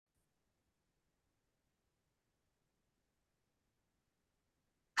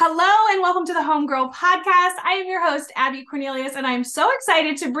Hello and welcome to the Homegirl Podcast. I am your host, Abby Cornelius, and I'm so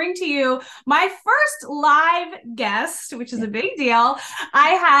excited to bring to you my first live guest, which is a big deal. I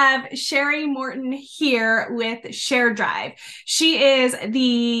have Shari Morton here with Share Drive. She is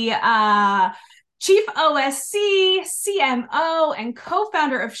the Chief OSC, CMO, and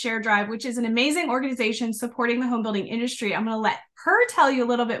co-founder of Share Drive, which is an amazing organization supporting the home building industry. I'm going to let her tell you a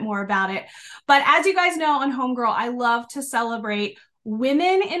little bit more about it. But as you guys know on Homegirl, I love to celebrate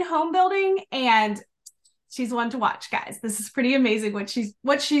women in home building, and she's one to watch, guys. This is pretty amazing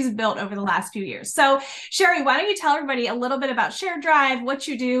what she's built over the last few years. So Shari, why don't you tell everybody a little bit about Share Drive, what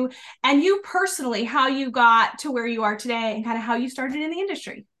you do, and you personally, how you got to where you are today and kind of how you started in the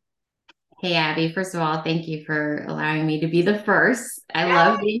industry. Hey, Abby, first of all, thank you for allowing me to be the first. I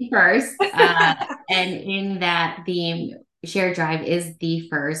love Yay! being first. And in that theme, Share Drive is the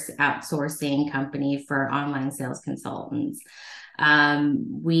first outsourcing company for online sales consultants.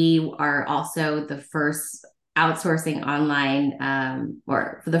 We are also the first outsourcing online,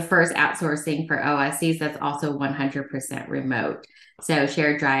 or for the first outsourcing for OSCs that's also 100% remote. So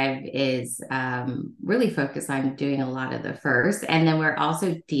Share Drive is really focused on doing a lot of the first. And then we're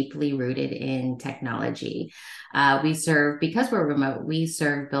also deeply rooted in technology. Because we're remote, we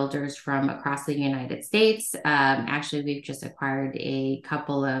serve builders from across the United States. Actually, we've just acquired a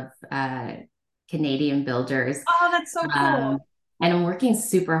couple of Canadian builders. Oh, that's so Um, cool. and I'm working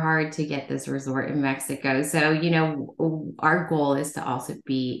super hard to get this resort in Mexico. So, our goal is to also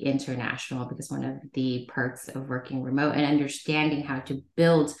be international, because one of the perks of working remote and understanding how to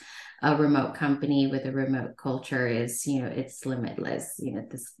build a remote company with a remote culture is, it's limitless.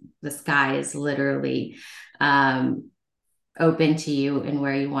 The sky is literally open to you and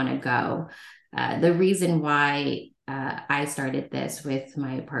where you want to go. The reason why I started this with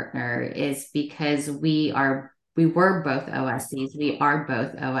my partner is because we were both OSCs. We are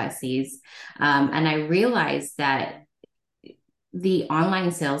both OSCs. And I realized that the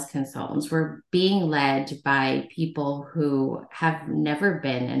online sales consultants were being led by people who have never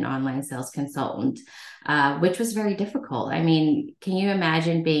been an online sales consultant, which was very difficult. I mean, can you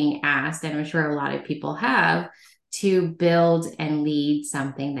imagine being asked, and I'm sure a lot of people have, to build and lead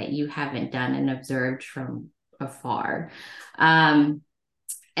something that you haven't done and observed from afar? And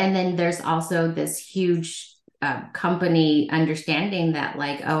then there's also this huge company understanding that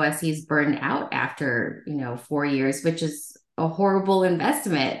like OSCs burn out after 4 years, which is a horrible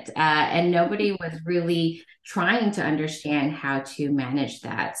investment, and nobody was really trying to understand how to manage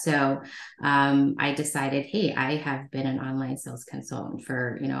that. So I decided, hey, I have been an online sales consultant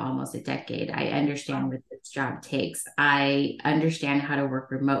for almost a decade. I understand what this job takes. I understand how to work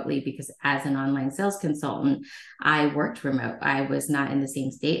remotely, because as an online sales consultant, I worked remote. I was not in the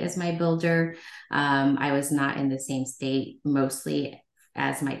same state as my builder. I was not in the same state mostly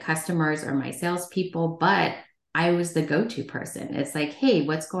as my customers or my salespeople, but I was the go-to person. It's like, hey,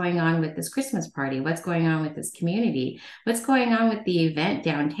 what's going on with this Christmas party? What's going on with this community? What's going on with the event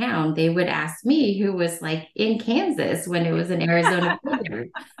downtown? They would ask me, who was like in Kansas when it was in Arizona.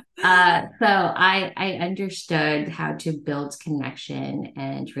 So I understood how to build connection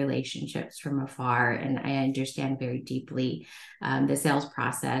and relationships from afar, and I understand very deeply the sales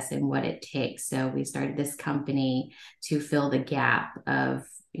process and what it takes. So we started this company to fill the gap of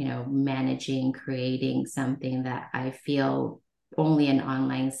managing, creating something that I feel only an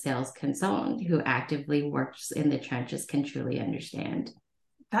online sales consultant who actively works in the trenches can truly understand.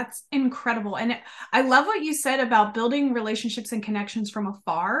 That's incredible. And I love what you said about building relationships and connections from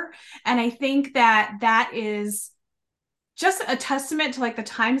afar. And I think that that is just a testament to like the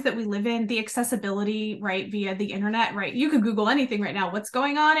times that we live in, the accessibility, right, via the internet, right? You could Google anything right now. What's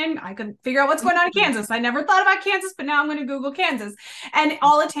going on? And I could figure out what's going on in Kansas. I never thought about Kansas, but now I'm going to Google Kansas. And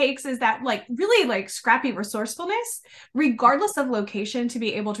all it takes is that like really like scrappy resourcefulness, regardless of location, to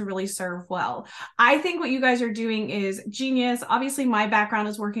be able to really serve well. I think what you guys are doing is genius. Obviously, my background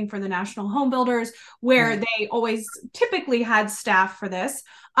is working for the national home builders, where Right. they always typically had staff for this.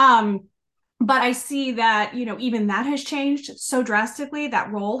 But I see that, even that has changed so drastically.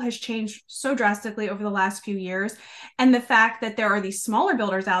 That role has changed so drastically over the last few years. And the fact that there are these smaller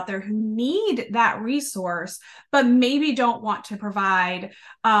builders out there who need that resource, but maybe don't want to provide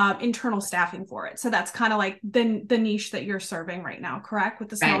internal staffing for it. So that's kind of like the niche that you're serving right now, correct? With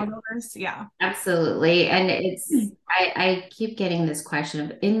the smaller Right. builders? Yeah. Absolutely. And I keep getting this question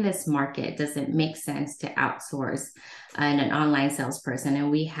of, in this market, does it make sense to outsource an online salesperson?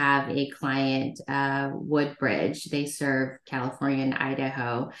 And we have a client, Woodbridge. They serve California and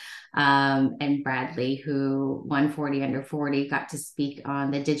Idaho, and Bradley, who 140 Under 40 got to speak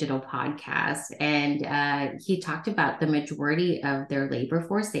on the digital podcast. And he talked about the majority of their labor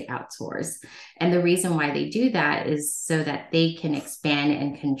force they outsource. And the reason why they do that is so that they can expand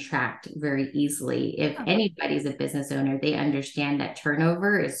and contract very easily. If anybody's a business owner, they understand that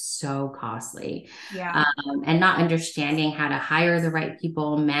turnover is so costly. Yeah. And not understanding how to hire the right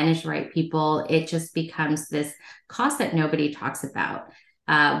people, manage the right people, it just becomes this cost that nobody talks about.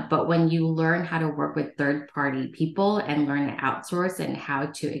 But when you learn how to work with third-party people and learn to outsource and how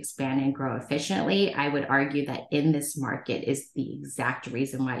to expand and grow efficiently, I would argue that in this market is the exact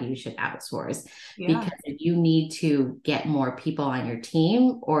reason why you should outsource. Yeah. Because if you need to get more people on your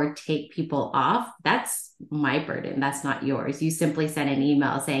team or take people off, that's my burden. That's not yours. You simply send an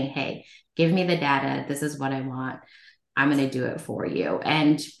email saying, hey, give me the data. This is what I want. I'm going to do it for you.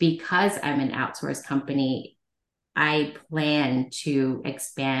 And because I'm an outsourced company, I plan to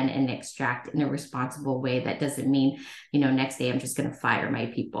expand and extract in a responsible way. That doesn't mean, next day I'm just going to fire my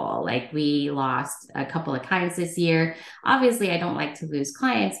people. Like, we lost a couple of clients this year. Obviously, I don't like to lose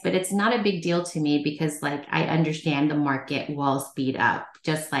clients, but it's not a big deal to me because, like, I understand the market will speed up.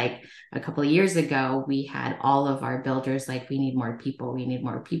 Just like a couple of years ago, we had all of our builders like, we need more people, we need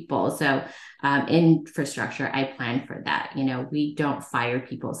more people. So infrastructure, I plan for that. We don't fire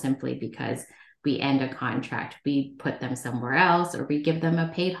people simply because we end a contract. We put them somewhere else, or we give them a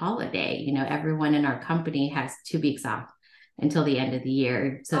paid holiday. Everyone in our company has 2 weeks off until the end of the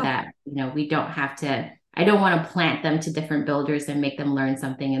year, so that, we don't have to, I don't want to plant them to different builders and make them learn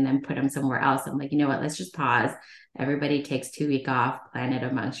something and then put them somewhere else. I'm like, you know what, let's just pause. Everybody takes 2 weeks off, plan it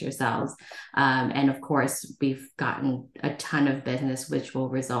amongst yourselves. And of course, we've gotten a ton of business, which will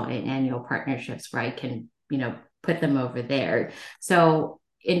result in annual partnerships where I can, put them over there. So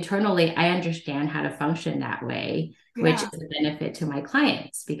internally, I understand how to function that way, which is a benefit to my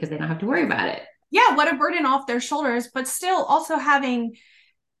clients because they don't have to worry about it. Yeah, what a burden off their shoulders, but still also having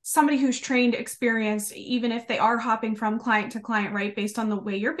somebody who's trained, experienced, even if they are hopping from client to client, right? Based on the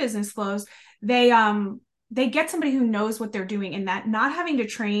way your business flows, they get somebody who knows what they're doing, and that not having to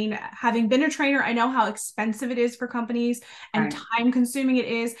train. Having been a trainer, I know how expensive it is for companies and time consuming it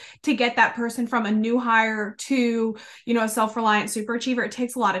is to get that person from a new hire to, a self-reliant super achiever. It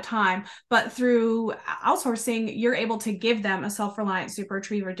takes a lot of time, but through outsourcing, you're able to give them a self-reliant super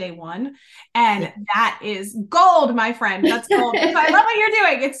achiever day one. And that is gold, my friend. That's gold. So I love what you're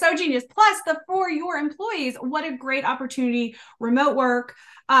doing. It's so genius. Plus, for your employees, what a great opportunity. Remote work.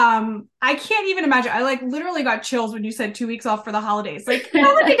 I can't even imagine. I literally got chills when you said 2 weeks off for the holidays. Like,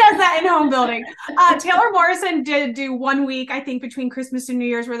 nobody does that in home building. Taylor Morrison did do 1 week, I think, between Christmas and New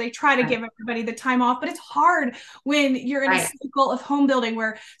Year's, where they try to give everybody the time off. But it's hard when you're in a cycle of home building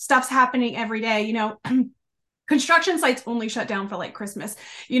where stuff's happening every day. Construction sites only shut down for Christmas.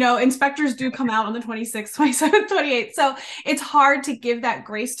 Inspectors do come out on the 26th, 27th, 28th. So it's hard to give that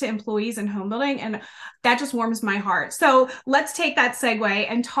grace to employees in home building. And that just warms my heart. So let's take that segue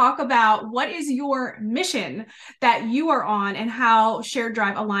and talk about what is your mission that you are on and how Shared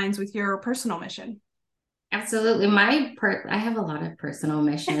Drive aligns with your personal mission. Absolutely. I have a lot of personal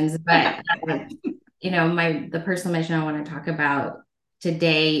missions, but the personal mission I want to talk about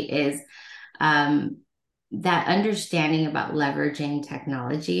today is that understanding about leveraging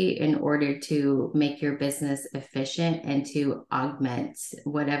technology in order to make your business efficient and to augment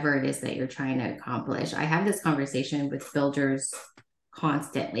whatever it is that you're trying to accomplish. I have this conversation with builders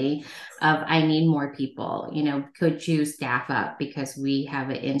constantly of, I need more people, could you staff up because we have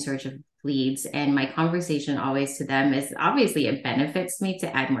an in-search of leads. And my conversation always to them is, obviously it benefits me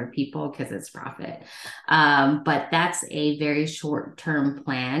to add more people because it's profit. But that's a very short-term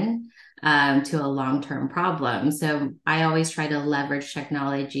plan to a long-term problem. So I always try to leverage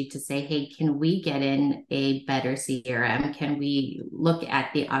technology to say, hey, can we get in a better CRM? Can we look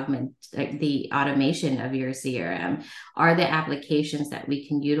at the automation of your CRM? Are there applications that we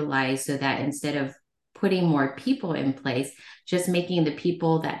can utilize so that instead of putting more people in place, just making the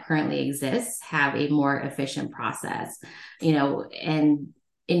people that currently exist have a more efficient process, and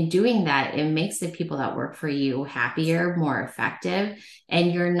in doing that, it makes the people that work for you happier, more effective,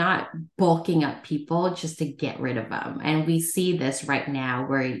 and you're not bulking up people just to get rid of them. And we see this right now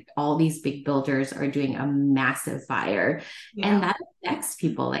where all these big builders are doing a massive fire, and that affects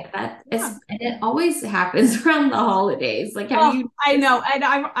people like that. And it always happens around the holidays. I know, and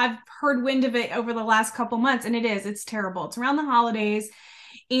I've heard wind of it over the last couple months, and it's terrible. It's around the holidays,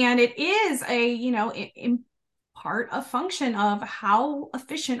 and it is a part of function of how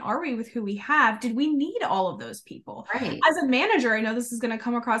efficient are we with who we have? Did we need all of those people? Right. As a manager, I know this is going to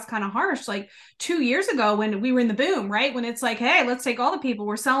come across kind of harsh. Like 2 years ago when we were in the boom, right? When it's like, hey, let's take all the people,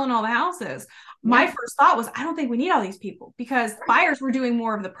 we're selling all the houses. My Yeah. first thought was, I don't think we need all these people because buyers were doing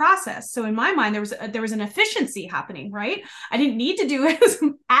more of the process. So in my mind, there was an efficiency happening, right? I didn't need to do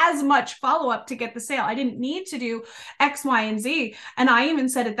as much follow up to get the sale. I didn't need to do X, Y, and Z. And I even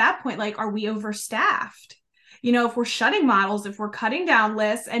said at that point, like, are we overstaffed? If we're shutting models, if we're cutting down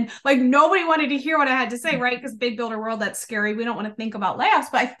lists, and like nobody wanted to hear what I had to say, right? Because big builder world, that's scary. We don't want to think about layoffs,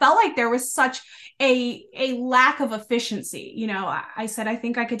 but I felt like there was such a lack of efficiency. I said I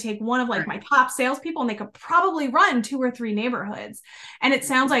think I could take one of like my top salespeople and they could probably run 2 or 3 neighborhoods. And it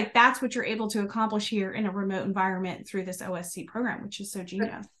sounds like that's what you're able to accomplish here in a remote environment through this OSC program, which is so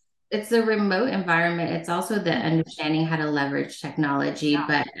genius. It's the remote environment. It's also the understanding how to leverage technology. Yeah.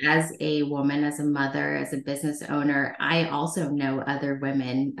 But as a woman, as a mother, as a business owner, I also know other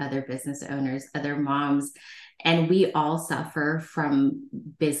women, other business owners, other moms, and we all suffer from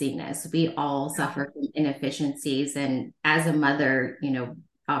busyness. We all suffer from inefficiencies. And as a mother,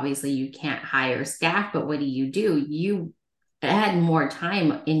 obviously you can't hire staff, but what do? You had more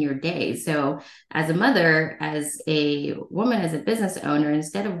time in your day. So as a mother, as a woman, as a business owner,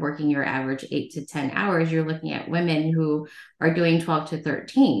 instead of working your average 8 to 10 hours, you're looking at women who are doing 12 to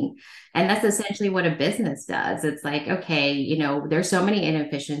 13. And that's essentially what a business does. It's like, okay, there's so many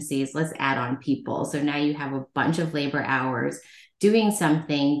inefficiencies. Let's add on people. So now you have a bunch of labor hours doing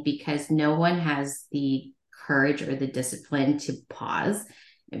something because no one has the courage or the discipline to pause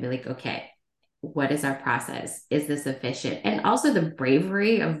and be like, okay, what is our process? Is this efficient? And also the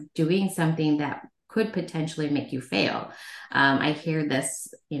bravery of doing something that could potentially make you fail. I hear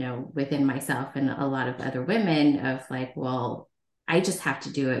this, within myself and a lot of other women of like, well, I just have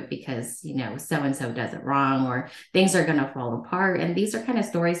to do it because, so-and-so does it wrong or things are going to fall apart. And these are kind of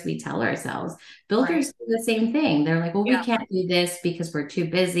stories we tell ourselves. Builders do the same thing. They're like, well, we can't do this because we're too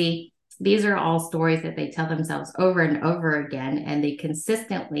busy. These are all stories that they tell themselves over and over again. And they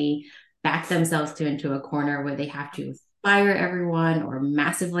consistently back themselves into a corner where they have to fire everyone or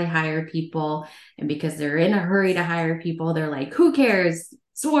massively hire people. And because they're in a hurry to hire people, they're like, who cares?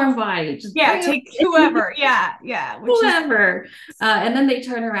 Swarm body, just take whoever. Yeah. Whoever. And then they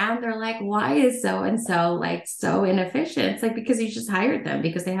turn around, they're like, why is so and so like so inefficient? It's like because you just hired them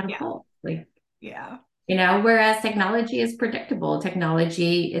because they had a fault. Like, whereas technology is predictable,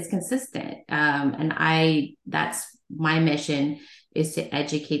 technology is consistent. And that's my mission, is to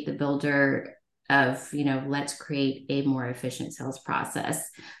educate the builder of, let's create a more efficient sales process.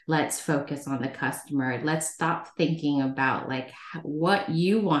 Let's focus on the customer. Let's stop thinking about like what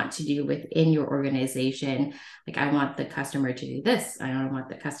you want to do within your organization. Like, I want the customer to do this. I don't want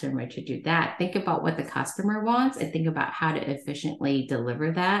the customer to do that. Think about what the customer wants and think about how to efficiently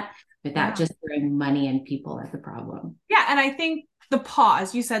deliver that without just throwing money and people at the problem. Yeah. And I think the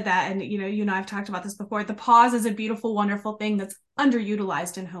pause, you said that, and you and I've talked about this before. The pause is a beautiful, wonderful thing that's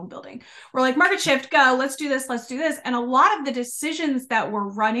underutilized in home building. We're like, market shift, go, let's do this, let's do this. And a lot of the decisions that we're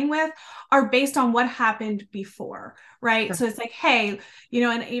running with are based on what happened before, right? Sure. So it's like, hey,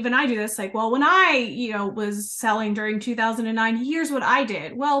 and even I do this, like, well, when I, was selling during 2009, here's what I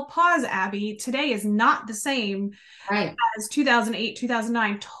did. Well, pause, Abby. Today is not the same as 2008,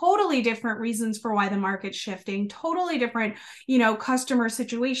 2009. Totally different reasons for why the market's shifting, totally different, customer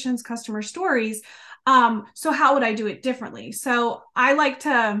situations, customer stories. So how would I do it differently? So I like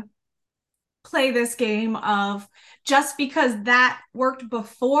to play this game of, just because that worked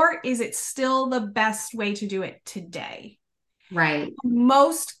before, is it still the best way to do it today? Right.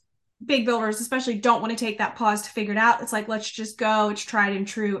 Most big builders especially don't want to take that pause to figure it out. It's like, let's just go. It's tried and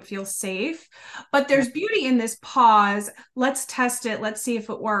true. It feels safe. But there's beauty in this pause. Let's test it. Let's see if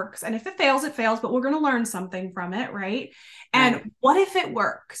it works. And if it fails, it fails, but we're going to learn something from it, right? And what if it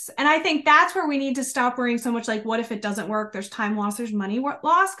works? And I think that's where we need to stop worrying so much like, what if it doesn't work? There's time loss, there's money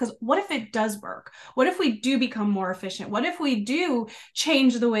loss. Because what if it does work? What if we do become more efficient? What if we do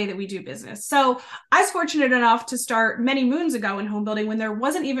change the way that we do business? So I was fortunate enough to start many moons ago in home building when there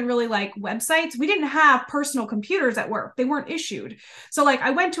wasn't even really like websites. We didn't have personal computers at work. They weren't issued. So like I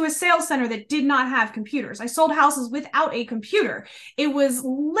went to a sales center that did not have computers. I sold houses without a computer. It was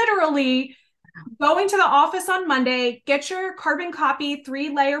literally going to the office on Monday, get your carbon copy,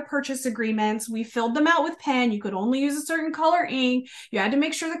 3-layer purchase agreements. We filled them out with pen. You could only use a certain color ink. You had to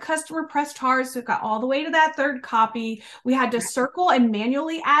make sure the customer pressed hard, so it got all the way to that third copy. We had to circle and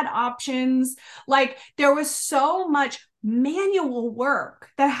manually add options. Like, there was so much manual work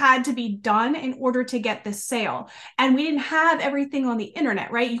that had to be done in order to get this sale. And we didn't have everything on the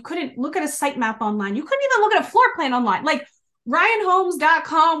internet, right? You couldn't look at a site map online. You couldn't even look at a floor plan online. Like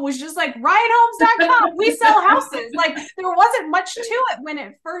RyanHomes.com was just like RyanHomes.com. We sell houses. Like there wasn't much to it when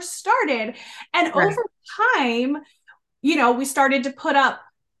it first started. And Right. over time, we started to put up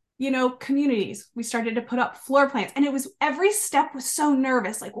communities. We started to put up floor plans, and it was every step was so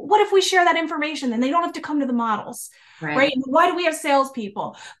nervous. Like, well, what if we share that information? Then they don't have to come to the models, right? And why do we have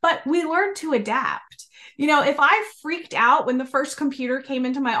salespeople? But we learned to adapt. If I freaked out when the first computer came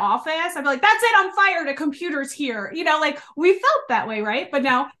into my office, I'd be like, that's it, I'm fired, a computer's here. Like we felt that way, right? But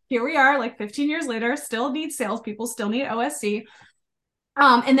now here we are, like 15 years later, still need salespeople, still need OSC.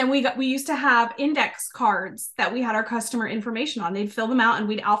 And then we used to have index cards that we had our customer information on. They'd fill them out and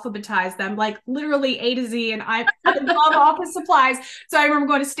we'd alphabetize them, like literally A to Z. And I love office supplies. So I remember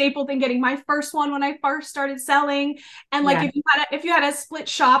going to Staples and getting my first one when I first started selling. And like if you had a split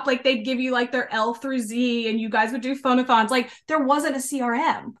shop, like they'd give you like their L through Z, and you guys would do phonathons. Like there wasn't a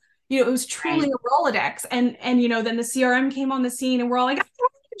CRM. It was truly a Rolodex. And then the CRM came on the scene, and we're all like,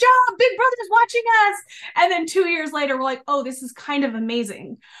 job, Big Brother's watching us. And then 2 years later, we're like, oh, this is kind of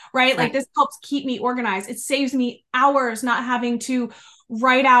amazing, right? Like this helps keep me organized. It saves me hours not having to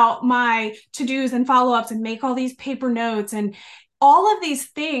write out my to-dos and follow-ups and make all these paper notes. And all of these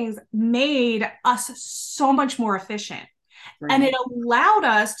things made us so much more efficient. Right. And it allowed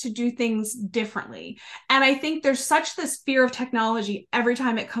us to do things differently. And I think there's such this fear of technology every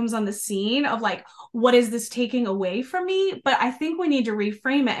time it comes on the scene of like, what is this taking away from me? But I think we need to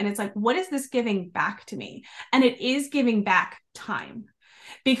reframe it. And it's like, what is this giving back to me? And it is giving back time.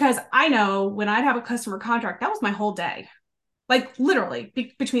 Because I know when I'd have a customer contract, that was my whole day. Like literally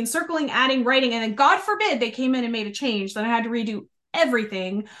between circling, adding, writing, and then God forbid they came in and made a change. Then I had to redo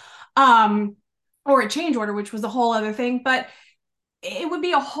everything. Or a change order, which was a whole other thing. But it would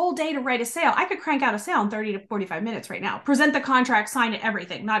be a whole day to write a sale. I could crank out a sale in 30 to 45 minutes right now, present the contract, sign it,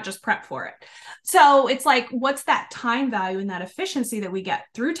 everything, not just prep for it. So it's like, what's that time value and that efficiency that we get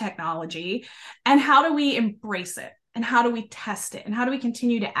through technology? And how do we embrace it? And how do we test it? And how do we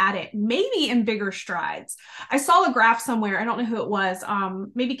continue to add it, maybe in bigger strides? I saw a graph somewhere. I don't know who it was.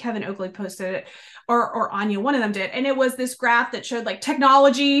 Maybe Kevin Oakley posted it, or Anya, one of them did. And it was this graph that showed like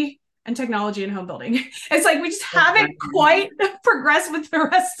technology and home building. It's like we just haven't quite progressed with the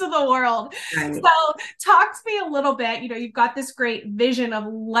rest of the world. Right. So talk to me a little bit. You've got this great vision of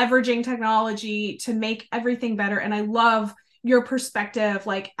leveraging technology to make everything better. And I love your perspective,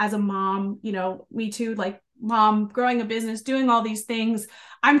 like as a mom, me too, like mom growing a business, doing all these things.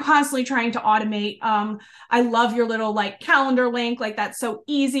 I'm constantly trying to automate. I love your little like calendar link. Like that's so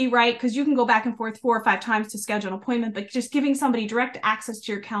easy, right? Because you can go back and forth 4 or 5 times to schedule an appointment, but just giving somebody direct access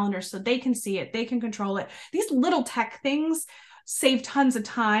to your calendar so they can see it, they can control it. These little tech things save tons of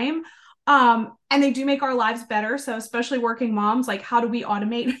time. And they do make our lives better. So especially working moms, like how do we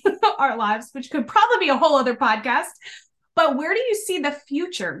automate our lives, which could probably be a whole other podcast. But where do you see the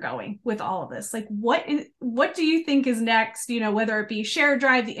future going with all of this? Like, what do you think is next? Whether it be Share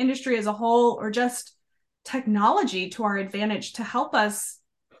Drive, the industry as a whole, or just technology to our advantage to help us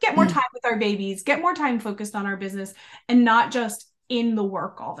get more time with our babies, get more time focused on our business, and not just in the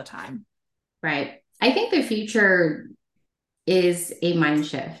work all the time. Right. I think the future is a mind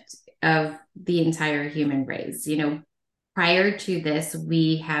shift of the entire human race. Prior to this,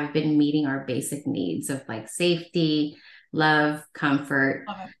 we have been meeting our basic needs of like safety, love, comfort.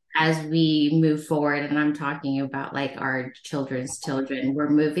 As we move forward, and I'm talking about like our children's children, we're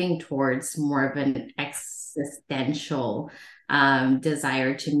moving towards more of an existential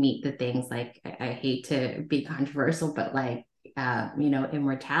desire to meet the things like, I hate to be controversial, but like,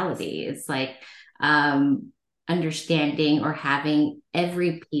 immortality. It's like understanding or having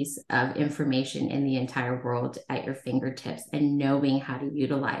every piece of information in the entire world at your fingertips and knowing how to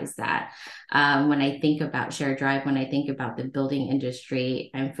utilize that. When I think about Share Drive, when I think about the building industry,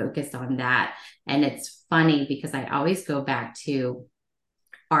 I'm focused on that. And it's funny because I always go back to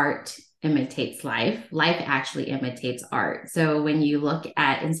art imitates life. Life actually imitates art. So when you look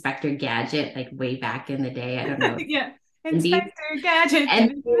at Inspector Gadget, like way back in the day, I don't know. Yeah. Inspector Gadget.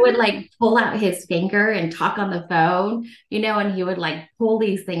 And he would like pull out his finger and talk on the phone, and he would like pull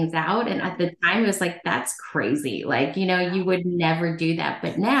these things out. And at the time, it was like, that's crazy. Like, you would never do that.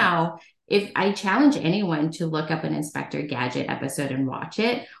 But now, if I challenge anyone to look up an Inspector Gadget episode and watch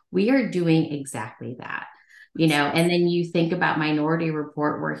it, we are doing exactly that. And then you think about Minority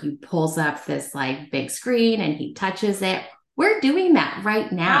Report, where he pulls up this like big screen and he touches it. we're doing that right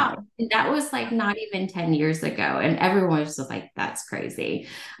Yeah. now. And that was like not even 10 years ago. And everyone was just like, that's crazy.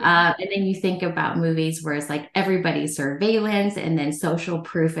 Yeah. And then you think about movies where it's like everybody's surveillance and then social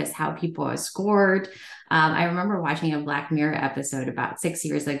proof is how people are scored. I remember watching a Black Mirror episode about 6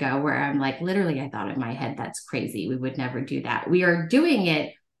 years ago where I'm like, literally, I thought in my head, that's crazy. We would never do that. We are doing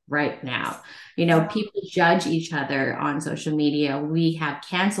it right now. Yeah. People judge each other on social media. We have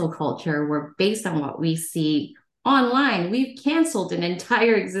cancel culture where based on what we see online, we've canceled an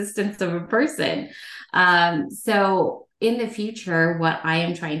entire existence of a person. So in the future, what I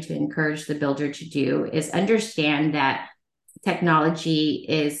am trying to encourage the builder to do is understand that technology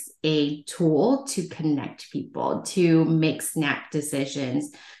is a tool to connect people, to make snap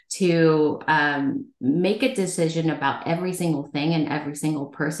decisions, to make a decision about every single thing and every single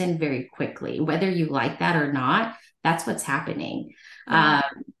person very quickly, whether you like that or not. That's what's happening. Yeah.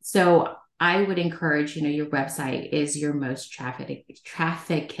 So I would encourage, your website is your most trafficked,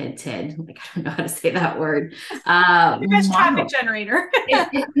 like I don't know how to say that word, The best traffic model. generator.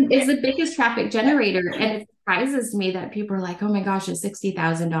 It's the biggest traffic generator. And it surprises me that people are like, oh my gosh, a $60,000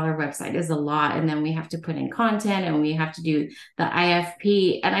 website is a lot. And then we have to put in content and we have to do the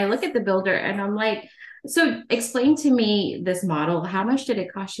IFP. And I look at the builder and I'm like, so explain to me this model. How much did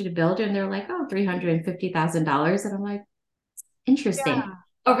it cost you to build? And they're like, oh, $350,000. And I'm like, interesting. Yeah.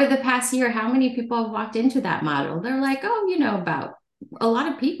 Over the past year, how many people have walked into that model? They're like, oh, about a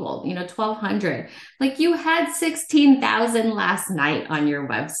lot of people, 1,200. Like you had 16,000 last night on your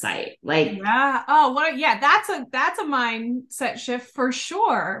website. Like Yeah. Oh, yeah, that's a mindset shift for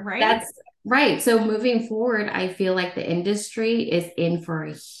sure, right? that's right. So moving forward, I feel like the industry is in for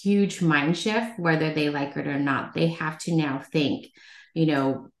a huge mind shift, whether they like it or not. They have to now think, you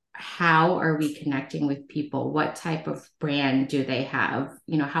know, how are we connecting with people? What type of brand do they have?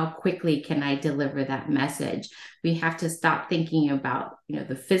 How quickly can I deliver that message? We have to stop thinking about,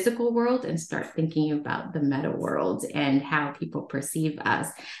 the physical world and start thinking about the meta world and how people perceive us.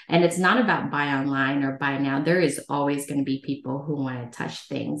 And it's not about buy online or buy now. There is always going to be people who want to touch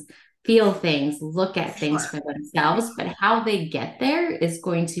things, feel things, look at things Sure. for themselves, but how they get there is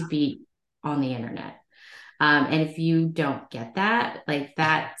going to be on the internet. And if you don't get that, like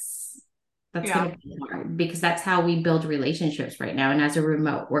that's Yeah. going to be hard because that's how we build relationships right now. And as a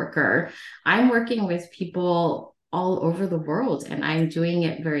remote worker, I'm working with people all over the world and I'm doing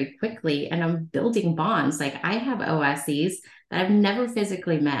it very quickly and I'm building bonds. Like I have OSCs that I've never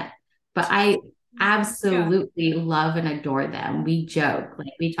physically met, but I Yeah. absolutely love and adore them. We joke,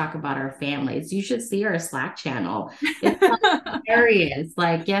 like we talk about our families. You should see our Slack channel. It's hilarious.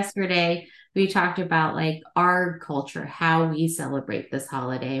 Like yesterday, we talked about like our culture, how we celebrate this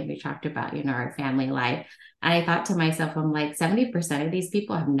holiday. And we talked about, our family life. And I thought to myself, I'm like, 70% of these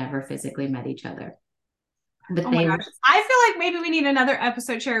people have never physically met each other. But Oh my they gosh. I feel like maybe we need another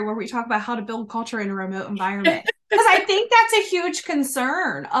episode, Sherry, where we talk about how to build culture in a remote environment. Because I think that's a huge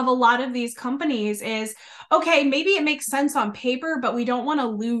concern of a lot of these companies is, okay, maybe it makes sense on paper, but we don't want to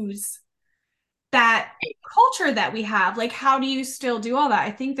lose that culture that we have. Like, how do you still do all that?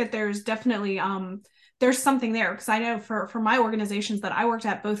 I think that there's definitely there's something there because I know for my organizations that I worked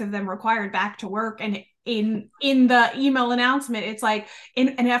at, both of them required back to work, and in the email announcement, it's like in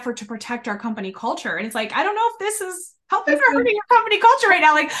an effort to protect our company culture, and it's like I don't know if this is helping or hurting your company culture right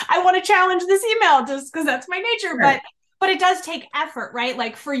now. Like, I want to challenge this email just because that's my nature, but it does take effort, right?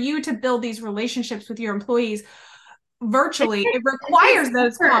 Like for you to build these relationships with your employees virtually, it it takes requires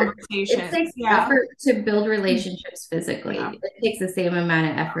those effort. It conversations. takes Yeah. effort to build relationships Yeah. physically. It takes the same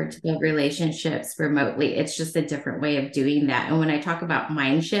amount of effort to build relationships remotely. It's just a different way of doing that. And when I talk about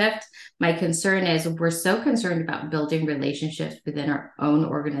mind shift, my concern is we're so concerned about building relationships within our own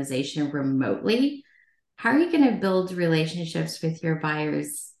organization remotely. How are you going to build relationships with your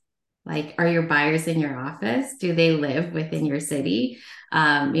buyers? Like, are your buyers in your office? Do they live within your city?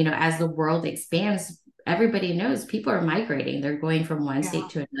 As the world expands, everybody knows people are migrating. They're going from one Yeah. state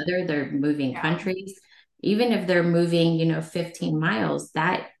to another. They're moving Yeah. countries. Even if they're moving, 15 miles,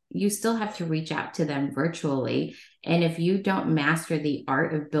 that you still have to reach out to them virtually. And if you don't master the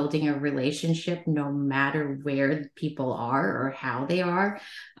art of building a relationship, no matter where people are or how they are,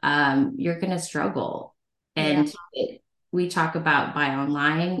 you're going to struggle. Yeah. And we talk about buy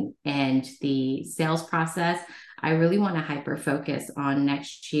online and the sales process. I really want to hyper focus on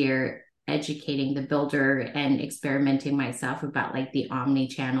next year educating the builder and experimenting myself about like the omni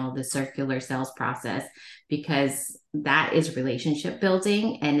channel, the circular sales process, because that is relationship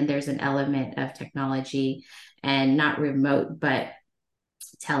building and there's an element of technology and not remote, but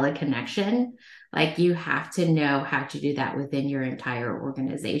teleconnection. Like you have to know how to do that within your entire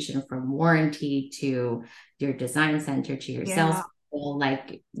organization, from warranty to your design center to your sales Yeah. people.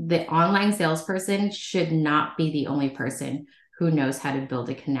 Like the online salesperson should not be the only person who knows how to build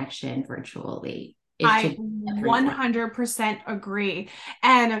a connection virtually. It I should be everyone. 100% agree.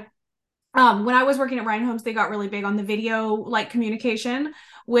 And when I was working at Ryan Homes, they got really big on the video like communication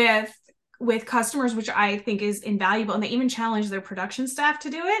with customers, which I think is invaluable. And they even challenged their production staff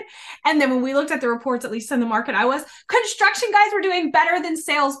to do it. And then when we looked at the reports, at least in the market, construction guys were doing better than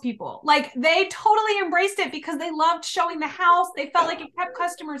salespeople. Like they totally embraced it because they loved showing the house. They felt like it kept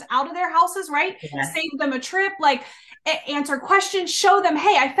customers out of their houses, right? Yes. Save them a trip, like answer questions, show them,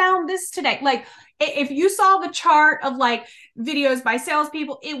 hey, I found this today. Like if you saw the chart of like videos by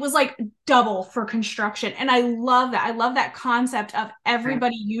salespeople, it was like double for construction. And I love that. I love that concept of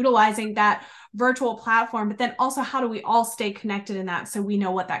everybody utilizing that virtual platform, but then also how do we all stay connected in that so we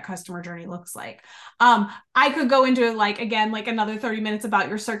know what that customer journey looks like. I could go into like, again, like another 30 minutes about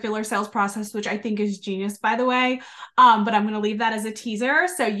your circular sales process, which I think is genius, by the way. But I'm going to leave that as a teaser.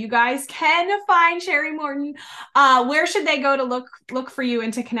 So you guys can find Shari Morton. Where should they go to look for you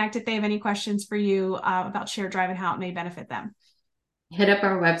and to connect if they have any questions for you about Shared Drive and how it may benefit them? Hit up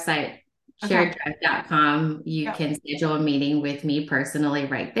our website, Okay. shareddrive.com. You Yep. can schedule a meeting with me personally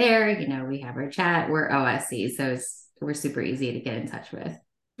right there. We have our chat. We're OSC, so we're super easy to get in touch with.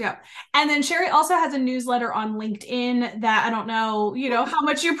 Yeah. And then Shari also has a newsletter on LinkedIn that I don't know, how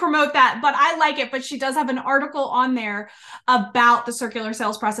much you promote that, but I like it. But she does have an article on there about the circular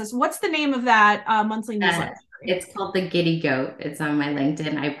sales process. What's the name of that monthly newsletter? It's called The Giddy Goat. It's on my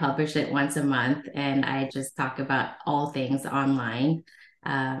LinkedIn. I publish it once a month and I just talk about all things online.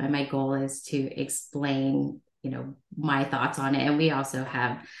 And my goal is to explain, my thoughts on it. And we also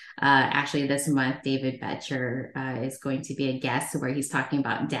have, actually this month, David Betcher is going to be a guest where he's talking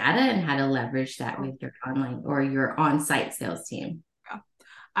about data and how to leverage that with your online or your on-site sales team.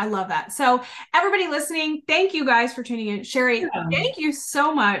 I love that. So everybody listening, thank you guys for tuning in. Shari, Yeah. thank you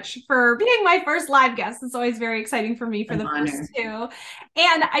so much for being my first live guest. It's always very exciting for me for An the first honor. two.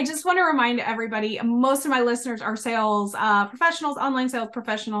 And I just want to remind everybody, most of my listeners are sales professionals, online sales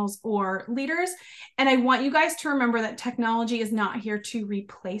professionals, or leaders. And I want you guys to remember that technology is not here to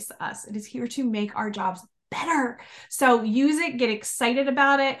replace us. It is here to make our jobs better. So use it, get excited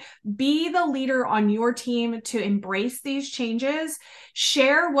about it, be the leader on your team to embrace these changes,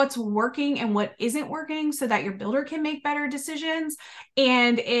 share what's working and what isn't working so that your builder can make better decisions.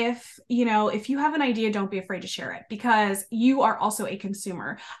 And if you have an idea, don't be afraid to share it because you are also a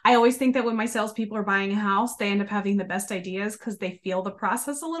consumer. I always think that when my salespeople are buying a house, they end up having the best ideas because they feel the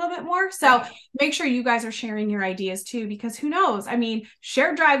process a little bit more. So make sure you guys are sharing your ideas too, because who knows? I mean,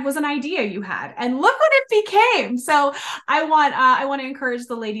 Shared Drive was an idea you had, and look what it became. So I want to encourage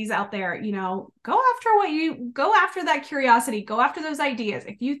the ladies out there, go after that curiosity, go after those ideas.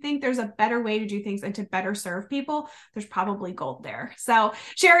 If you think there's a better way to do things and to better serve people, there's probably gold there. So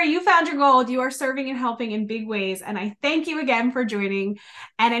Shari, you found your gold. You are serving and helping in big ways. And I thank you again for joining.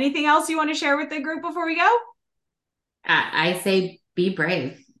 And anything else you want to share with the group before we go? I say be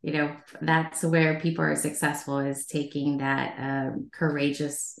brave. That's where people are successful, is taking that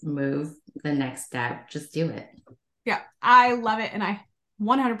courageous move, the next step. Just do it. Yeah, I love it. And I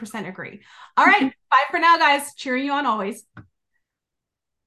 100% agree. All right. Bye for now, guys. Cheering you on always.